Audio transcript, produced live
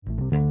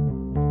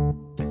When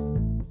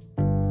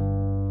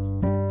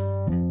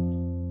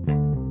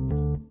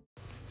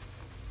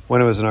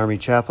I was an Army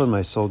chaplain,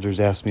 my soldiers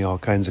asked me all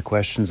kinds of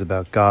questions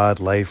about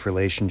God, life,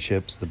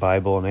 relationships, the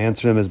Bible, and I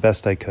answered them as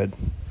best I could.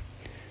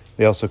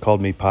 They also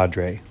called me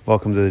Padre.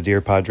 Welcome to the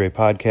Dear Padre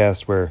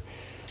podcast, where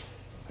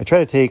I try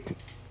to take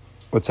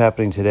what's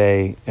happening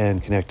today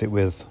and connect it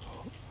with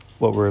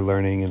what we're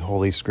learning in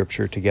Holy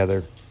Scripture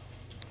together.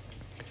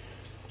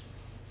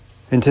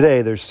 And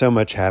today, there's so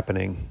much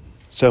happening,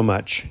 so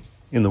much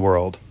in the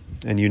world,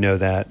 and you know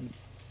that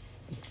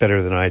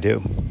better than I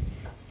do.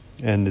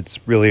 And it's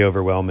really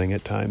overwhelming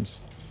at times.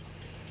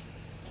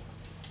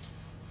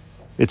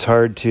 It's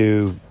hard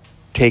to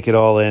take it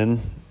all in.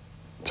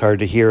 It's hard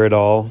to hear it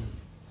all.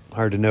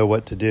 Hard to know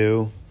what to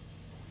do.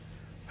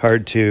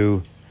 Hard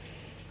to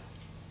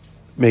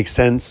make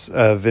sense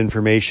of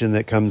information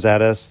that comes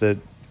at us that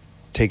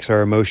takes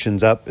our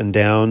emotions up and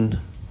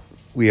down.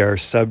 We are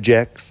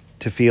subjects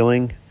to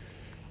feelings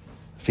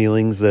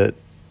that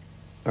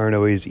aren't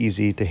always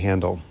easy to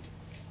handle.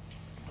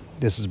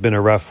 This has been a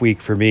rough week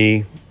for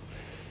me.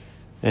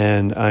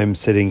 And I'm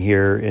sitting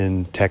here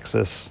in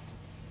Texas,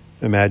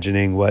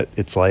 imagining what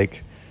it's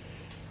like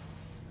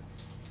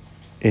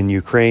in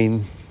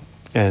Ukraine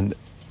and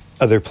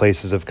other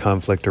places of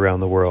conflict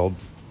around the world.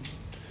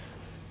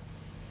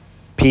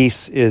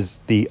 Peace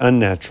is the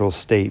unnatural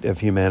state of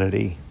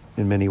humanity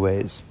in many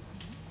ways.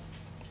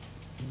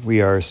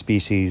 We are a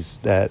species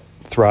that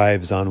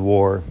thrives on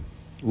war,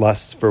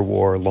 lusts for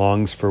war,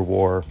 longs for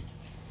war,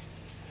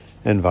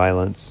 and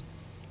violence,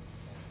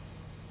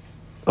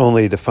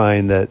 only to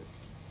find that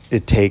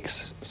it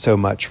takes so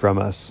much from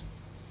us.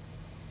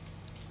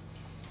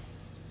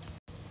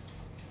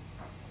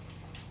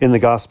 In the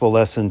gospel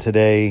lesson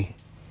today,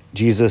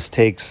 Jesus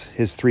takes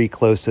his three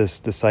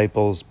closest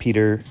disciples,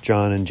 Peter,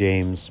 John, and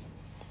James,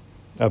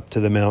 up to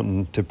the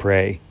mountain to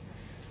pray.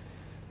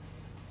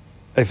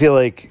 I feel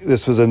like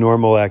this was a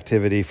normal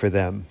activity for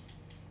them.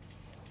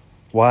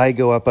 Why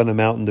go up on a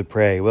mountain to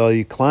pray? Well,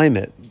 you climb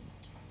it.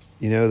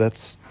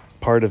 That's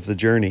part of the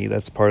journey.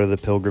 That's part of the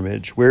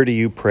pilgrimage. Where do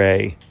you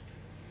pray?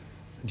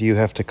 Do you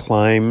have to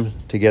climb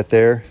to get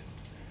there?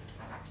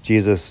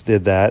 Jesus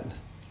did that.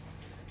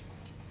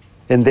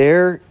 And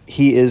there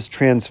he is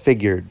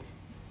transfigured.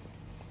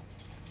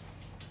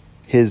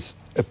 His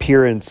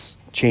appearance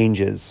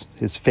changes.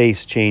 His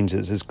face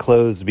changes. His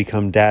clothes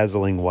become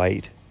dazzling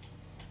white.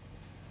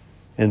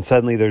 And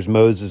suddenly there's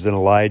Moses and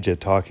Elijah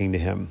talking to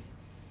him.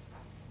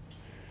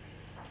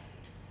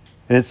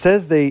 And it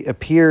says they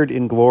appeared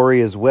in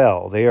glory as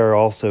well. They are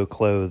also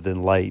clothed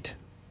in light.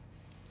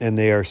 And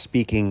they are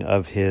speaking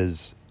of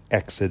his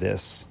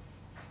exodus,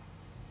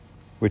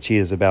 which he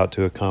is about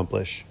to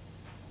accomplish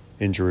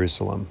in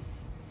Jerusalem.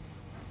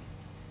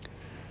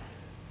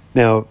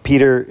 Now,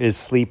 Peter is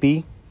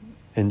sleepy,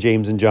 and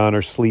James and John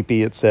are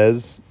sleepy, it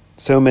says.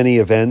 So many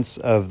events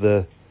of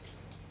the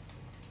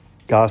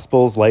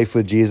Gospels, life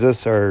with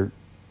Jesus, are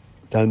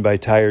done by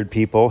tired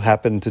people,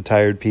 happen to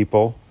tired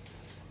people.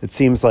 It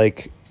seems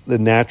like the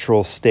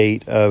natural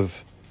state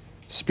of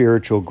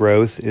spiritual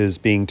growth is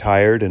being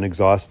tired and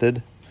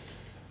exhausted.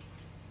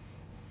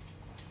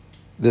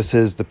 This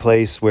is the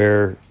place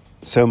where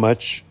so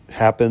much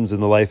happens in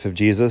the life of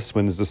Jesus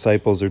when his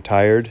disciples are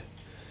tired.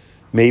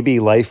 Maybe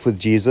life with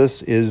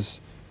Jesus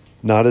is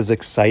not as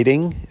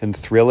exciting and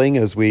thrilling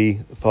as we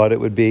thought it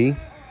would be.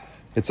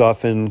 It's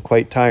often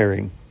quite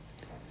tiring.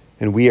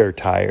 And we are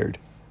tired.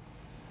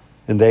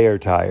 And they are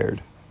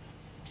tired.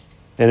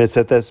 And it's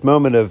at this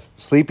moment of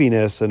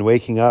sleepiness and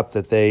waking up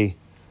that they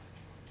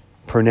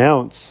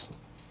pronounce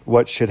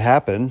what should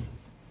happen.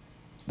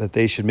 That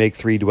they should make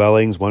 3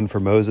 dwellings, one for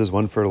Moses,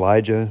 one for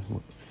Elijah,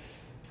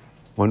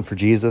 one for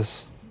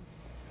Jesus.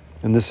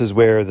 And this is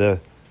where the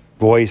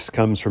voice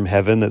comes from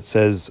heaven that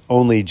says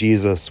only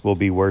Jesus will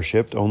be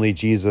worshipped, only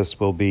Jesus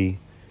will be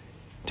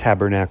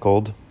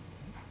tabernacled,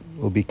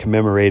 will be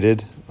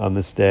commemorated on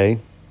this day.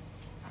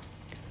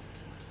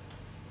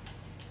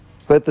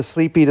 But the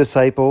sleepy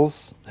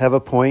disciples have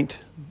a point.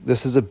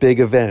 This is a big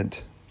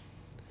event.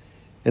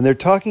 And they're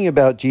talking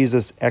about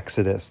Jesus'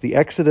 Exodus. The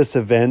Exodus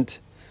event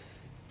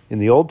in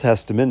the Old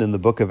Testament, in the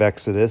book of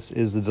Exodus,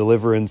 is the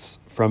deliverance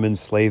from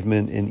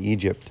enslavement in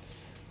Egypt.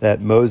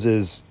 That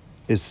Moses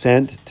is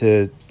sent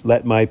to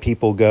let my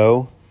people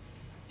go.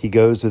 He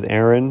goes with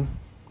Aaron,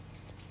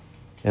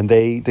 and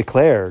they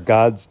declare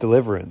God's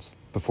deliverance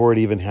before it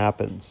even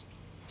happens.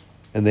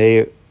 And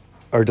they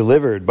are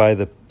delivered by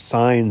the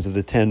signs of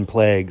the 10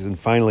 plagues. And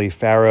finally,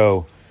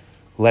 Pharaoh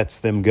lets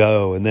them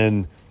go and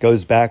then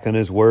goes back on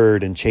his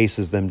word and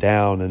chases them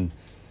down, and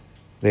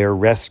they are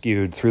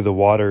rescued through the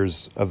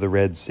waters of the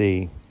Red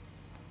Sea.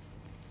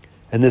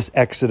 And this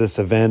Exodus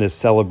event is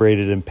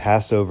celebrated in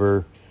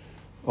Passover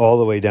all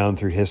the way down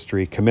through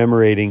history,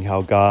 commemorating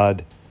how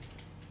God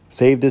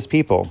saved his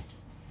people.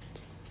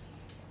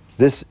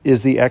 This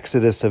is the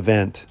Exodus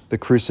event, the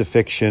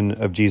crucifixion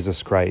of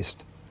Jesus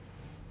Christ.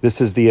 This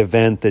is the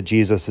event that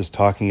Jesus is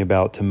talking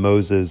about to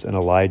Moses and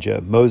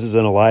Elijah. Moses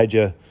and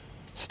Elijah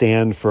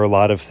stand for a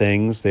lot of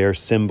things. They are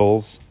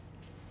symbols.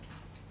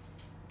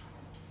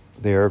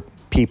 They are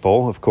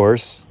people, of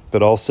course,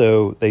 but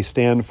also they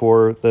stand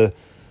for the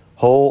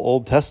whole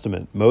Old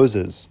Testament,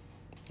 Moses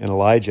and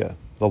Elijah,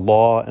 the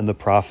law and the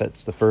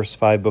prophets, the first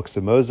 5 books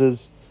of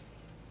Moses,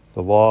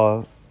 the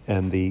law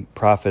and the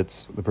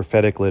prophets, the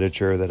prophetic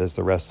literature that is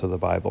the rest of the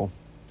Bible.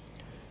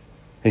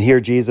 And here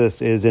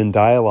Jesus is in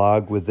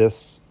dialogue with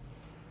this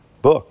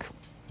book,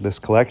 this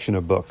collection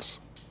of books,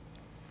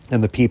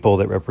 and the people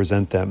that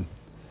represent them.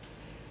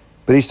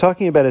 But he's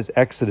talking about his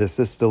exodus,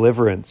 this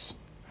deliverance,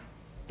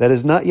 that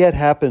has not yet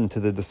happened to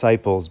the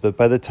disciples, but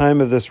by the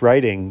time of this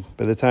writing,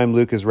 by the time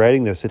Luke is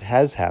writing this, it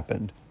has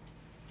happened.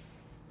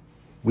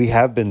 We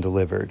have been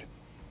delivered,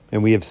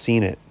 and we have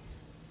seen it.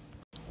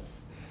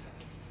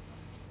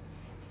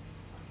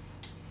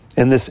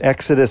 And this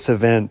Exodus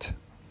event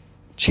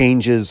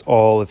changes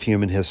all of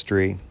human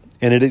history,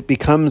 and it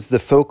becomes the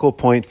focal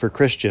point for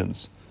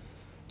Christians,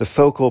 the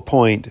focal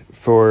point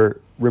for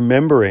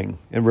remembering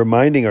and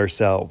reminding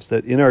ourselves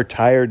that in our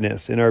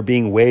tiredness, in our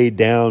being weighed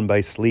down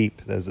by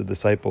sleep, as the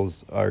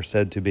disciples are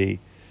said to be,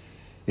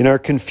 in our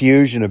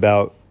confusion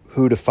about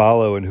who to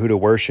follow and who to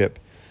worship,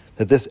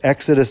 that this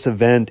Exodus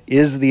event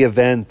is the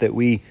event that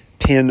we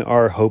pin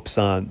our hopes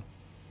on.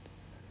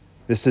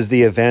 This is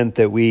the event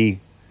that we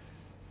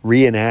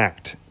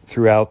reenact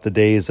throughout the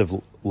days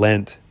of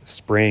Lent,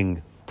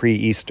 spring,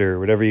 pre-Easter,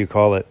 whatever you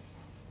call it.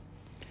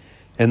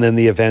 And then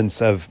the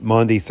events of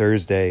Maundy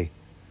Thursday,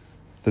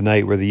 the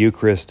night where the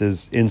Eucharist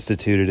is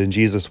instituted and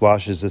Jesus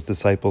washes his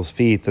disciples'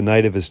 feet, the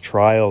night of his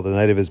trial, the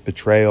night of his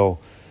betrayal,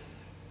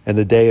 and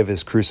the day of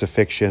his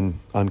crucifixion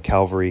on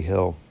Calvary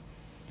Hill.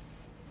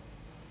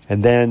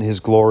 And then his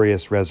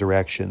glorious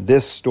resurrection.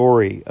 This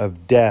story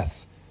of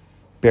death,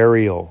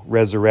 burial,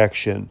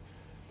 resurrection,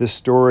 this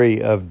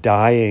story of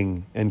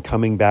dying and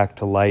coming back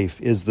to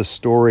life is the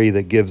story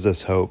that gives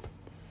us hope.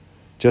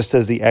 Just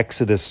as the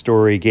Exodus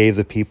story gave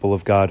the people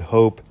of God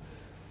hope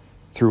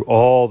through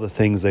all the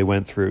things they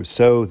went through,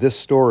 so this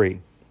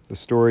story, the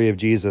story of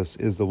Jesus,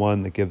 is the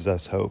one that gives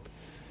us hope.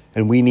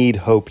 And we need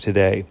hope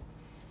today.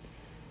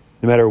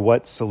 No matter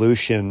what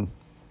solution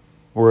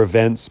or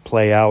events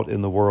play out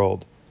in the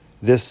world,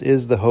 this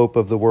is the hope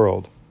of the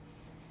world.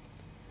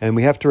 And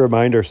we have to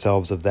remind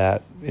ourselves of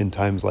that in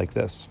times like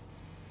this.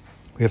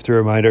 We have to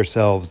remind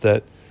ourselves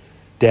that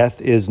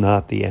death is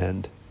not the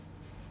end,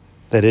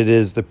 that it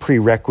is the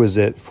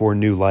prerequisite for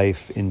new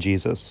life in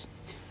Jesus.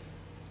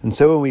 And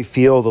so when we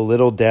feel the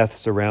little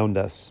deaths around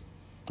us,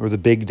 or the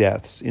big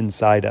deaths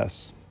inside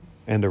us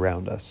and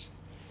around us,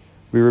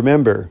 we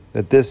remember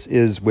that this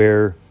is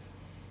where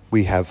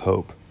we have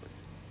hope.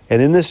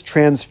 And in this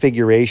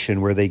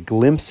transfiguration, where they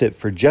glimpse it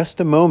for just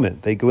a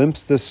moment, they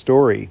glimpse this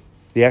story,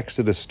 the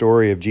Exodus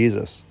story of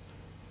Jesus.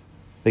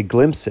 They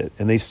glimpse it,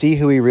 and they see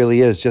who he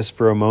really is just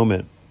for a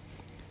moment.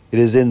 It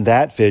is in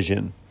that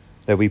vision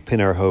that we pin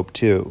our hope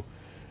too,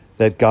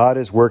 that God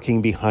is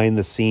working behind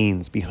the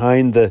scenes,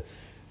 behind the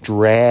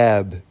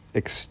drab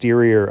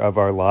exterior of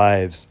our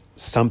lives.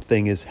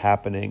 Something is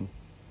happening.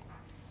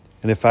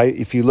 And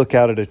if you look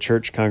out at a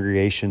church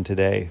congregation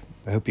today,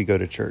 I hope you go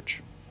to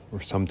church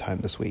or sometime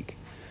this week,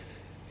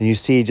 and you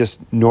see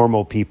just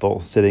normal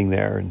people sitting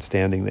there and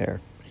standing there,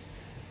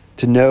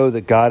 to know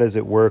that God is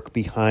at work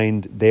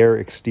behind their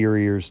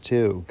exteriors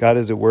too. God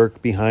is at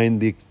work behind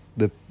the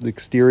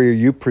exterior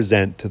you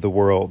present to the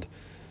world,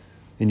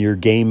 in your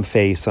game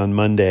face on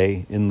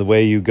Monday, in the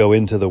way you go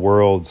into the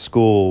world,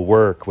 school,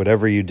 work,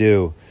 whatever you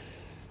do.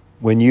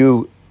 When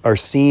you are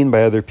seen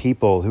by other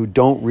people who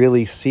don't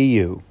really see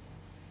you,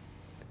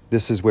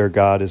 this is where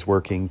God is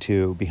working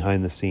too,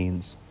 behind the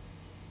scenes.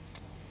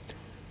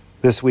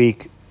 This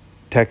week,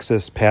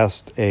 Texas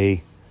passed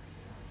a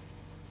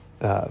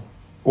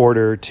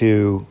order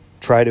to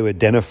try to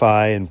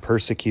identify and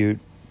persecute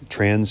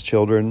trans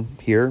children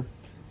here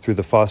through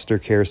the foster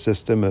care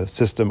system, a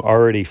system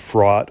already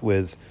fraught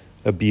with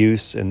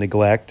abuse and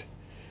neglect.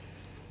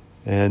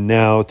 And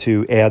now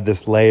to add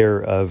this layer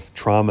of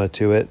trauma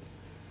to it,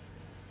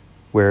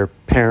 where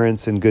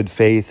parents in good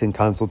faith in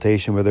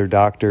consultation with their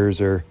doctors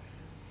are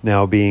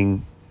now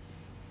being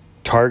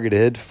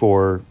targeted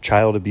for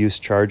child abuse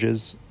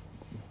charges,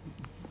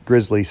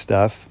 grisly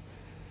stuff.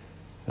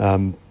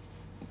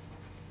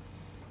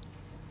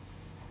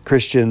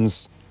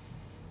 Christians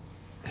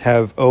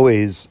have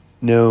always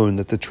known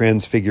that the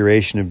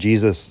transfiguration of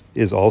Jesus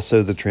is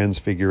also the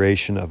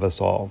transfiguration of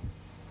us all.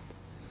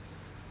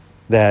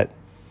 That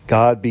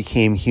God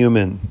became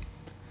human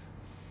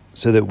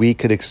so that we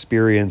could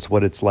experience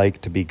what it's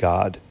like to be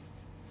God,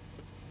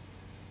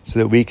 so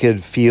that we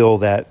could feel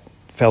that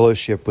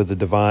fellowship with the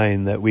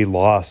divine that we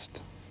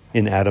lost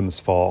in Adam's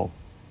fall.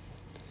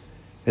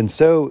 And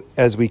so,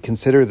 as we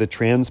consider the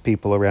trans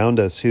people around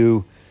us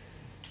who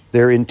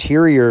their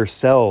interior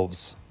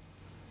selves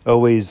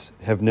always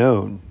have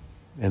known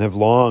and have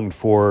longed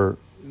for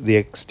the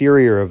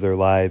exterior of their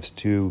lives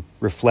to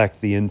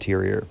reflect the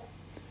interior,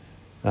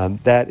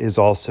 that is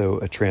also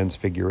a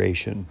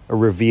transfiguration, a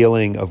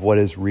revealing of what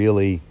is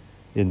really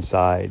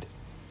inside.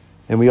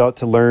 And we ought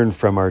to learn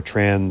from our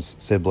trans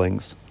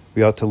siblings.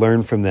 We ought to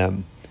learn from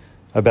them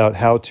about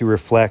how to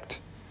reflect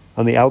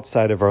on the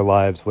outside of our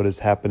lives what is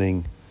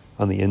happening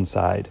on the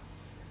inside.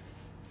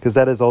 because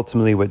that is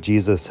ultimately what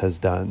Jesus has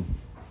done.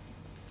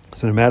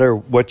 So no matter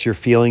what you're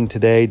feeling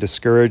today,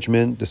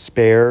 discouragement,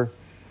 despair,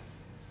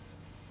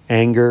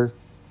 anger,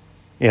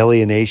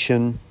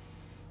 alienation,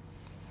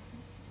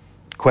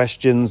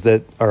 questions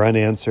that are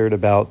unanswered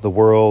about the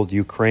world,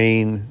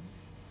 Ukraine,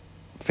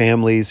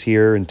 families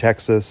here in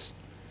Texas,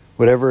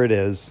 whatever it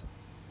is,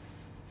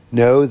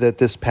 know that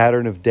this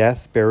pattern of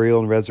death, burial,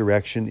 and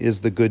resurrection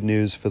is the good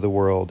news for the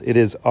world. It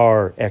is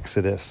our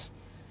Exodus.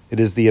 It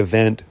is the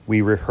event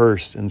we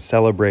rehearse and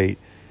celebrate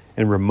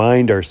and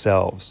remind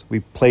ourselves.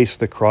 We place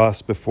the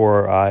cross before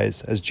our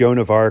eyes. As Joan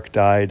of Arc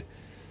died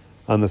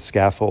on the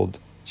scaffold,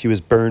 she was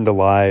burned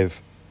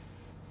alive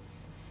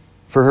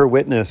for her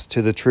witness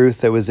to the truth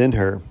that was in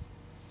her,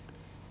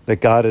 that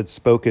God had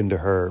spoken to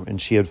her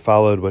and she had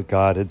followed what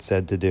God had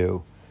said to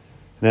do.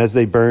 And as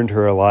they burned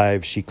her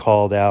alive, she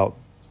called out,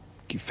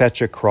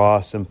 "Fetch a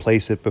cross and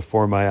place it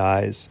before my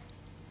eyes."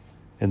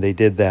 And they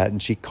did that.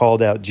 And she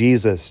called out,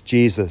 "Jesus,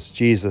 Jesus,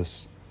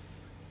 Jesus."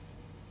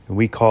 And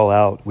we call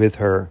out with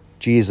her,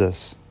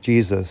 "Jesus,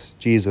 Jesus,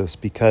 Jesus,"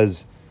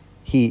 because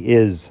he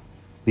is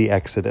the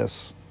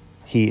Exodus.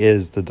 He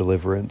is the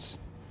deliverance.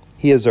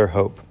 He is our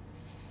hope.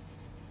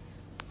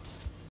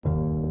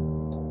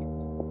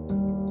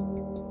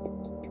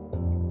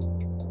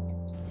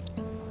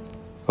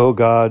 O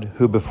God,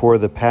 who before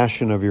the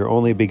passion of your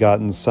only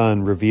begotten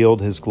Son revealed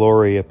his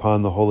glory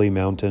upon the holy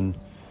mountain,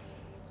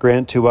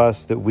 grant to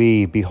us that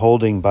we,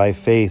 beholding by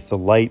faith the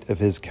light of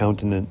his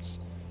countenance,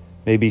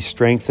 may be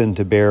strengthened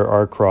to bear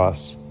our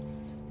cross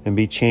and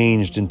be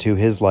changed into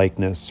his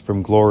likeness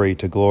from glory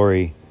to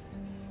glory.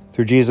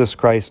 Through Jesus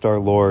Christ our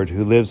Lord,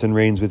 who lives and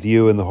reigns with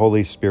you in the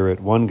Holy Spirit,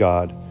 one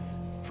God,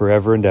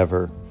 forever and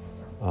ever.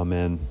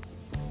 Amen.